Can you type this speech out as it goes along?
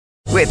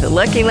With the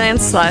Lucky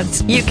Land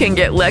Slots, you can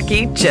get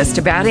lucky just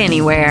about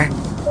anywhere.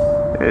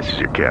 This is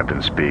your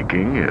captain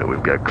speaking.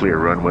 We've got clear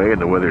runway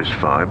and the weather's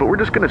fine, but we're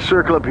just going to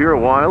circle up here a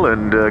while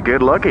and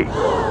get lucky.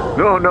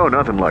 No,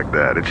 nothing like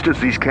that. It's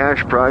just these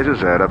cash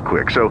prizes add up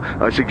quick. So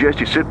I suggest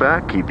you sit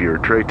back, keep your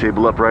tray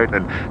table upright,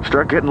 and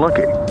start getting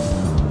lucky.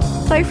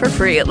 Play for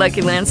free at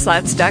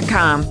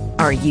LuckyLandSlots.com.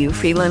 Are you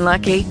feeling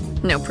lucky?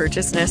 No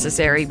purchase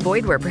necessary.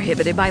 Void where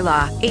prohibited by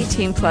law.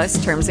 18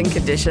 plus terms and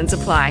conditions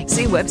apply.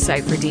 See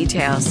website for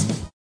details.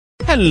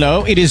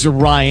 Hello, it is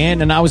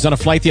Ryan, and I was on a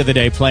flight the other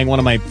day playing one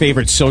of my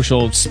favorite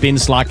social spin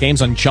slot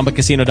games on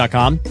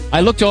ChumbaCasino.com. I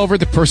looked over at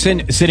the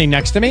person sitting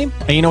next to me,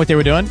 and you know what they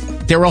were doing?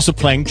 They were also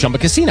playing Chumba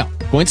Casino.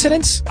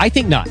 Coincidence? I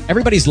think not.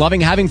 Everybody's loving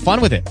having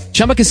fun with it.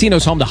 Chumba Casino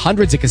is home to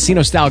hundreds of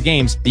casino-style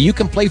games that you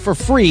can play for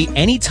free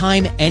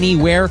anytime,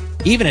 anywhere,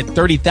 even at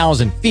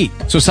 30,000 feet.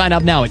 So sign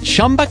up now at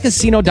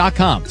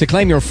ChumbaCasino.com to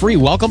claim your free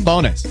welcome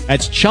bonus.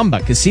 That's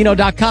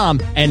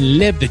ChumbaCasino.com and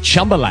live the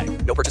Chumba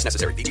life. No purchase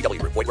necessary.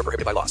 VGW. Void where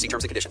prohibited by law. See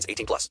terms and conditions.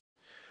 18 plus.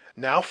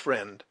 Now,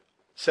 friend,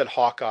 said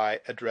Hawkeye,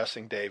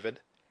 addressing David,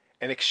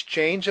 an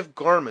exchange of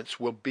garments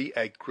will be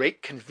a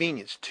great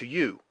convenience to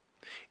you,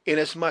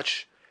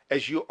 inasmuch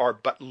as you are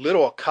but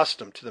little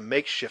accustomed to the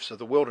makeshifts of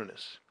the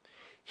wilderness.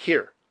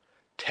 Here,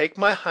 take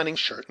my hunting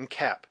shirt and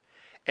cap,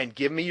 and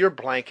give me your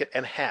blanket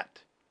and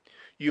hat.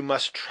 You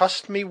must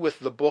trust me with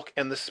the book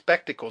and the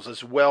spectacles,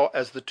 as well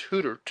as the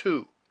tutor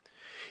too.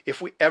 If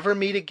we ever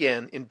meet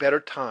again in better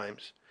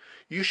times,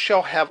 you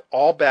shall have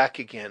all back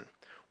again,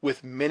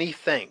 with many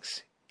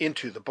thanks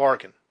into the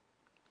bargain.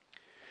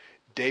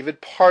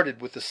 David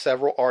parted with the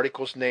several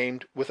articles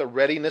named with a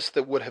readiness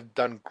that would have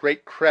done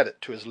great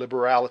credit to his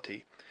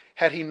liberality,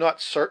 had he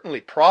not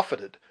certainly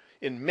profited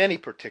in many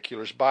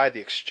particulars by the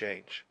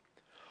exchange.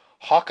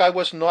 Hawkeye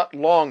was not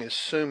long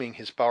assuming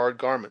his borrowed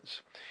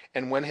garments,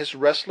 and when his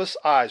restless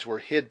eyes were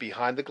hid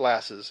behind the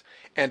glasses,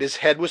 and his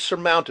head was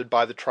surmounted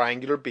by the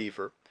triangular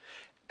beaver,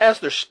 as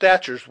their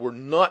statures were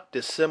not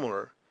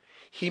dissimilar,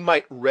 he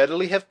might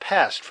readily have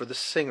passed for the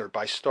singer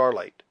by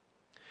starlight.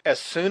 As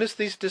soon as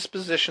these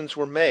dispositions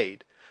were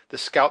made, the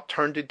scout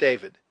turned to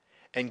David,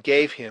 and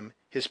gave him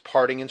his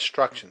parting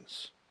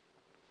instructions.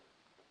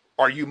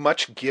 "Are you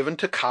much given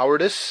to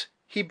cowardice?"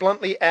 he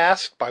bluntly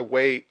asked, by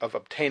way of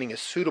obtaining a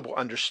suitable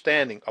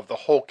understanding of the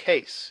whole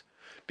case,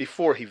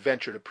 before he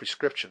ventured a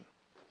prescription.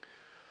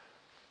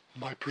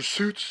 "My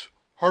pursuits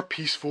are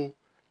peaceful,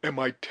 and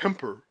my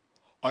temper,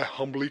 I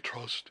humbly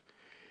trust,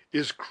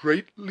 is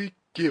greatly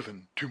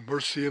given to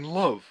mercy and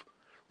love,"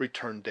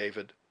 returned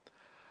David,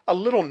 a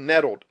little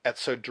nettled at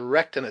so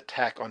direct an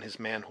attack on his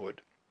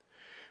manhood.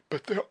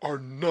 "but there are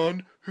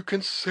none who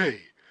can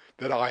say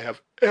that I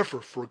have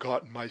ever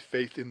forgotten my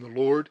faith in the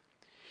Lord,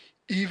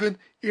 even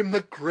in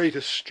the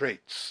greatest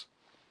straits."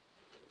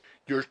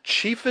 "Your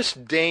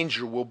chiefest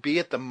danger will be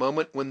at the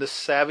moment when the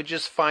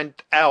savages find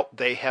out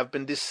they have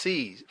been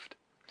deceived.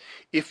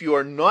 If you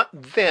are not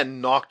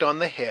then knocked on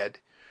the head,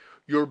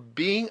 your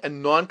being a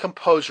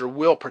non-composer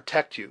will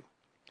protect you,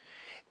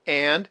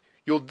 and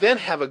you'll then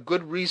have a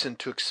good reason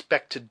to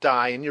expect to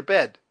die in your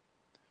bed.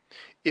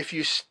 If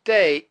you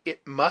stay,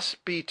 it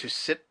must be to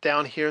sit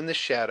down here in the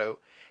shadow,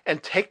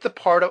 and take the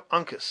part of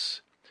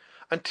Uncas,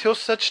 until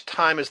such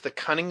time as the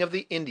cunning of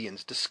the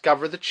Indians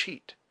discover the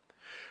cheat,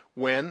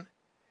 when,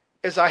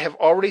 as I have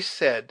already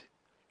said,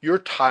 your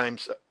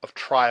times of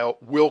trial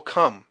will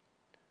come.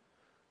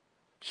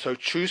 So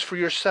choose for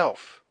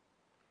yourself,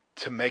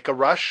 to make a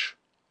rush,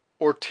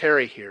 or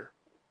tarry here."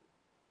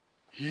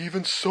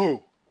 "Even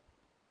so,"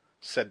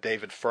 said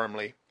David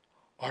firmly,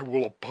 "I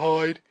will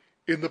abide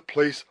in the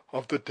place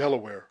of the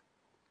Delaware.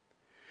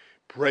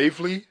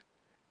 Bravely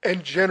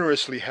and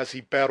generously has he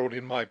battled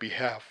in my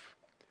behalf,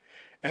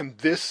 and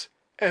this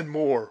and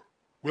more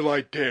will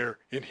I dare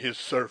in his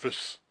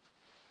service."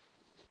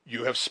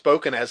 "You have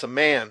spoken as a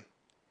man,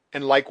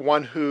 and like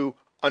one who,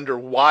 under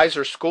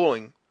wiser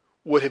schooling,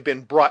 would have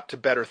been brought to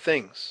better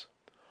things.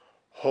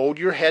 Hold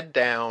your head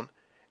down,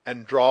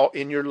 and draw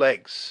in your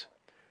legs.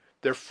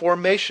 Their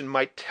formation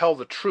might tell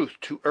the truth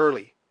too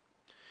early.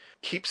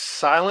 Keep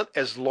silent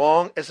as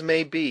long as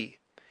may be,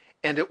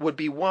 and it would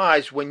be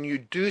wise, when you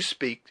do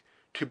speak,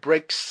 to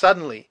break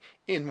suddenly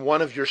in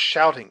one of your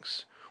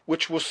shoutings,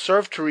 which will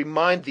serve to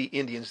remind the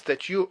Indians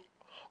that you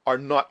are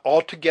not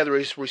altogether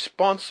as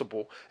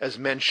responsible as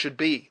men should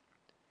be.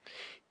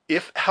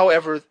 If,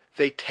 however,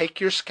 they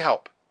take your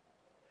scalp,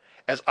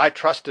 as I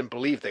trust and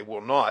believe they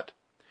will not,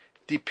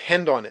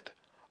 depend on it,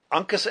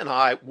 Uncas and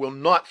I will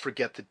not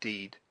forget the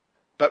deed,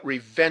 but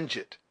revenge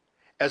it,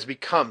 as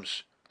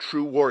becomes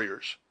true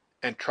warriors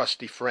and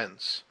trusty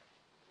friends."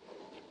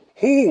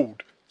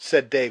 "Hold,"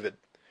 said David,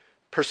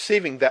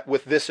 perceiving that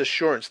with this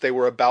assurance they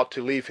were about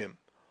to leave him.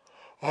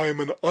 "I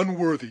am an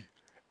unworthy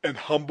and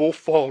humble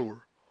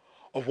follower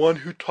of one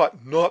who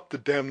taught not the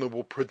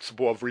damnable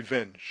principle of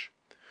revenge.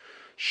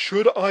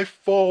 Should I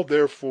fall,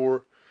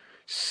 therefore,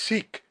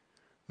 seek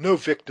no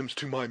victims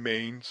to my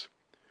manes,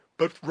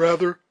 but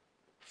rather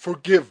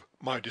forgive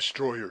my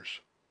destroyers.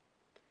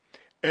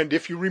 And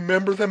if you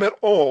remember them at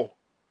all,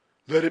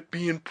 let it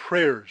be in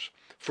prayers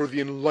for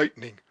the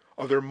enlightening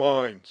of their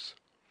minds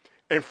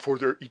and for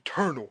their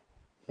eternal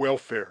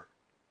welfare."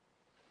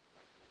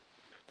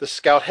 The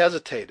scout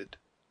hesitated,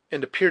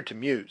 and appeared to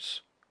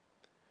muse.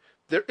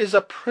 "There is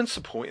a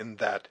principle in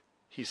that,"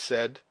 he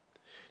said,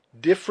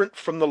 "different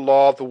from the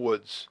law of the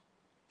woods,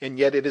 and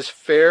yet it is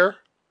fair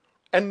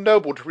and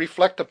noble to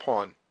reflect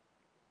upon."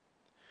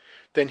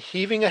 Then,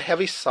 heaving a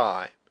heavy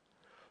sigh,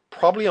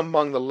 probably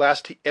among the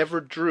last he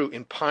ever drew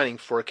in pining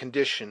for a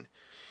condition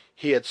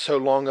he had so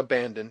long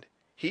abandoned,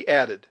 he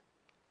added,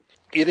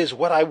 "It is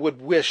what I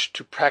would wish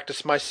to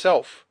practice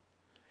myself,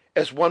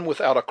 as one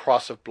without a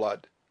cross of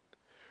blood,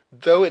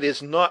 though it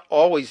is not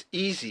always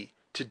easy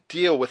to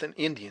deal with an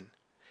Indian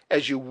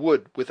as you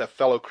would with a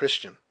fellow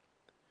Christian.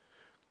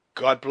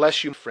 God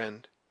bless you,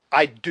 friend.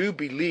 I do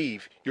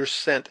believe your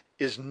scent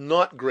is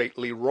not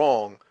greatly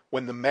wrong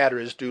when the matter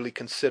is duly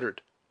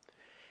considered;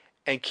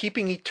 and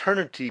keeping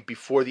eternity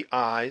before the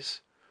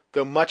eyes,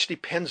 though much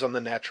depends on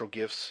the natural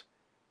gifts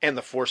and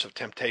the force of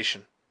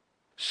temptation."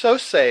 So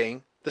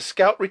saying, the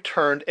scout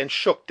returned and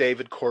shook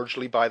David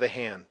cordially by the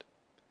hand,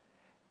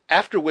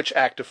 after which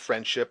act of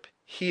friendship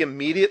he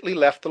immediately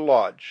left the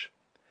lodge,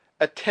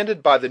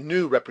 attended by the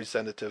new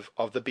representative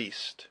of the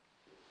beast.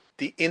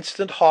 The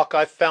instant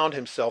Hawkeye found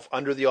himself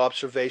under the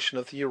observation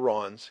of the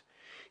Hurons,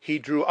 he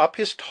drew up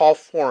his tall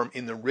form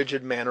in the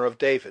rigid manner of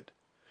David,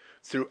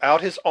 threw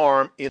out his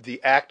arm in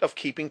the act of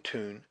keeping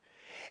tune,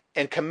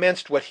 and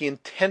commenced what he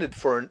intended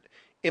for an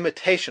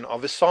imitation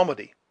of a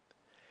psalmody.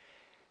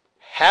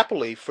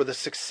 Happily for the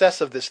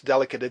success of this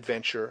delicate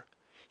adventure,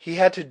 he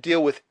had to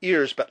deal with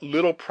ears but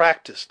little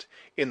practised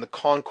in the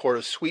concord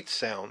of sweet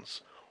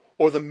sounds,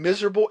 or the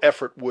miserable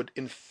effort would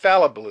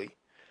infallibly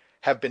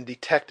have been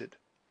detected.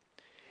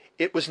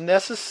 It was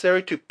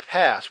necessary to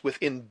pass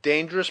within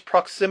dangerous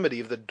proximity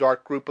of the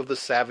dark group of the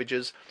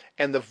savages,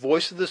 and the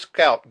voice of the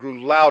scout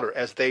grew louder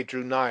as they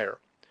drew nigher,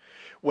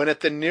 when at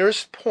the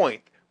nearest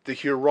point the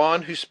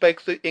Huron who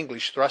spake the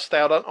English thrust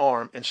out an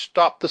arm and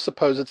stopped the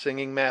supposed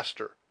singing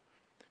master.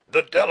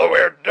 "The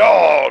Delaware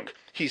dog!"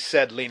 he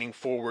said, leaning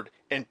forward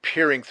and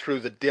peering through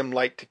the dim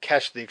light to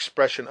catch the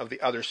expression of the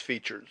other's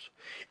features.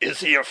 "Is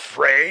he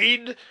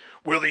afraid?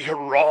 Will the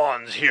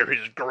Hurons hear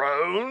his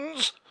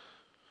groans?"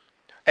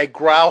 A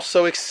growl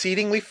so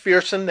exceedingly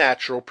fierce and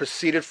natural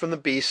proceeded from the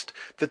beast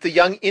that the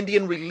young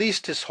Indian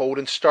released his hold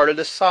and started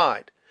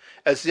aside,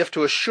 as if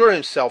to assure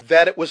himself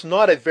that it was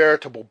not a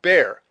veritable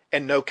bear,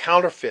 and no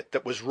counterfeit,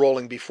 that was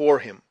rolling before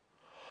him.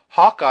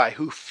 Hawkeye,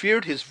 who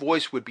feared his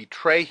voice would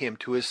betray him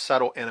to his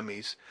subtle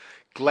enemies,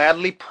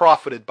 gladly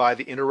profited by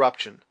the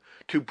interruption,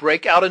 to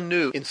break out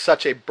anew in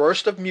such a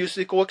burst of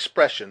musical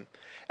expression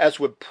as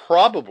would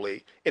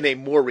probably, in a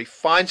more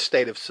refined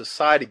state of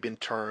society, been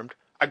termed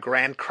a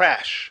grand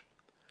crash.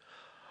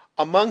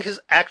 Among his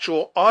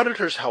actual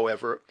auditors,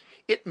 however,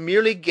 it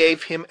merely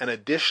gave him an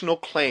additional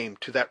claim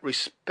to that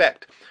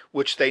respect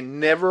which they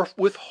never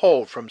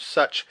withhold from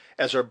such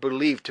as are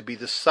believed to be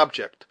the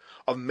subject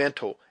of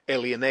mental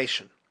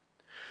alienation.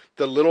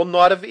 The little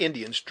knot of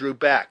Indians drew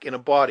back in a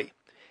body,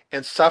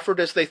 and suffered,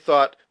 as they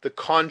thought, the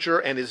conjurer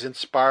and his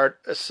inspired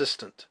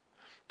assistant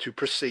to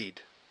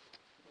proceed.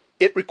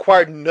 It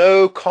required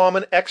no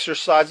common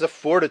exercise of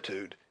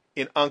fortitude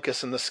in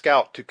Uncas and the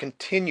scout to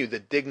continue the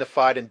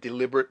dignified and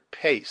deliberate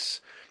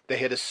pace they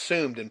had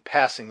assumed in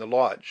passing the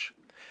lodge,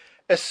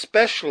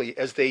 especially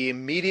as they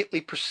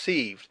immediately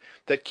perceived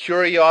that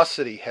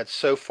curiosity had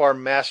so far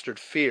mastered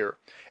fear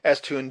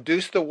as to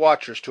induce the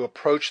watchers to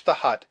approach the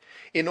hut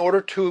in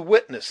order to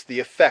witness the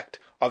effect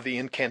of the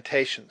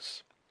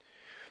incantations.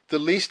 The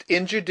least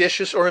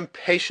injudicious or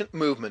impatient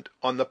movement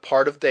on the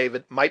part of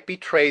David might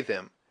betray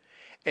them,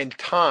 and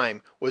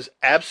time was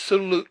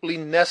absolutely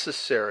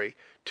necessary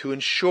to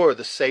ensure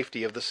the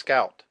safety of the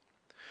scout.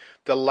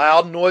 The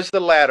loud noise the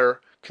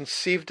latter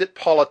conceived it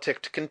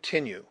politic to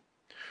continue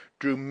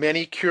drew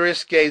many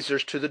curious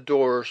gazers to the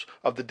doors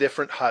of the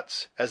different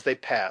huts as they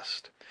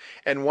passed,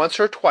 and once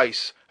or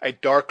twice a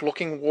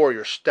dark-looking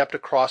warrior stepped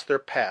across their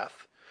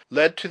path,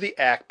 led to the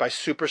act by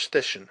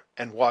superstition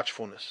and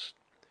watchfulness.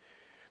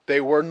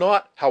 They were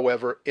not,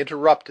 however,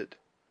 interrupted,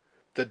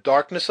 the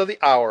darkness of the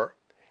hour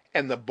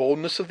and the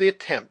boldness of the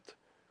attempt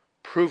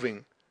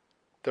proving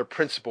their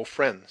principal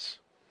friends.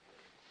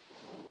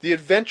 The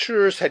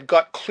adventurers had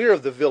got clear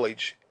of the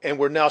village, and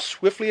were now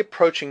swiftly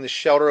approaching the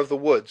shelter of the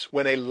woods,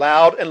 when a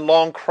loud and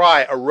long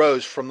cry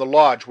arose from the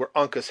lodge where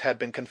Uncas had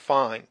been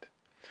confined.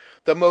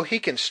 The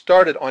Mohican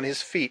started on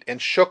his feet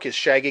and shook his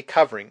shaggy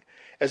covering,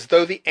 as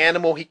though the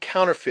animal he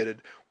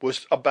counterfeited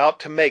was about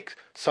to make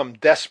some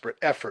desperate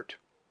effort.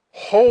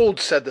 "Hold!"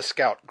 said the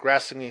scout,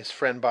 grasping his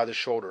friend by the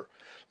shoulder.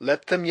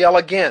 "Let them yell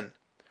again.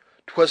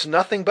 'Twas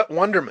nothing but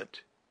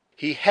wonderment."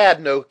 He had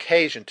no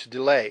occasion to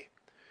delay,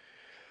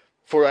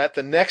 for at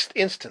the next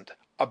instant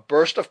a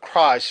burst of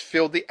cries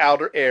filled the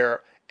outer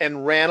air,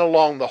 and ran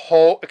along the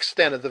whole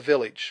extent of the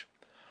village.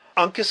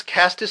 Uncas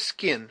cast his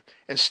skin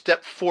and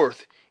stepped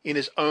forth in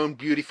his own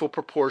beautiful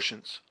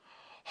proportions.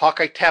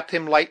 Hawkeye tapped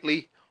him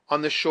lightly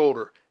on the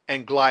shoulder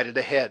and glided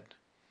ahead.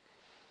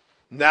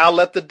 "Now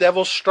let the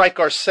devils strike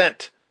our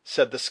scent,"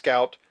 said the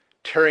scout,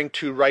 tearing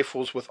two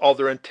rifles with all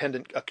their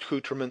attendant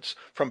accoutrements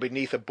from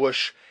beneath a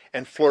bush,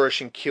 and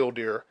flourishing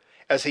killdeer,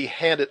 as he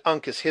handed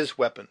Uncas his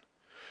weapon.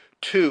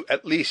 Two,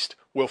 at least,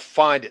 will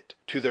find it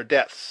to their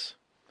deaths.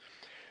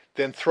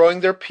 Then,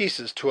 throwing their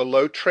pieces to a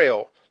low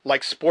trail,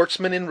 like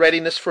sportsmen in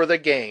readiness for their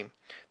game,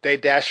 they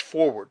dashed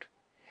forward,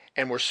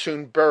 and were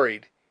soon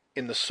buried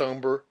in the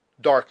somber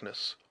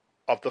darkness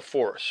of the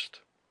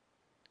forest.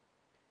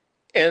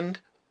 End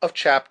of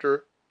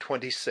chapter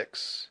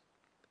 26.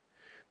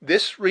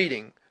 This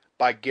reading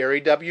by Gary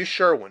W.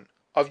 Sherwin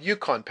of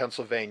Yukon,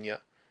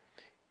 Pennsylvania,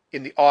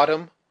 in the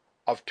autumn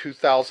of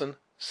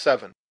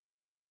 2007.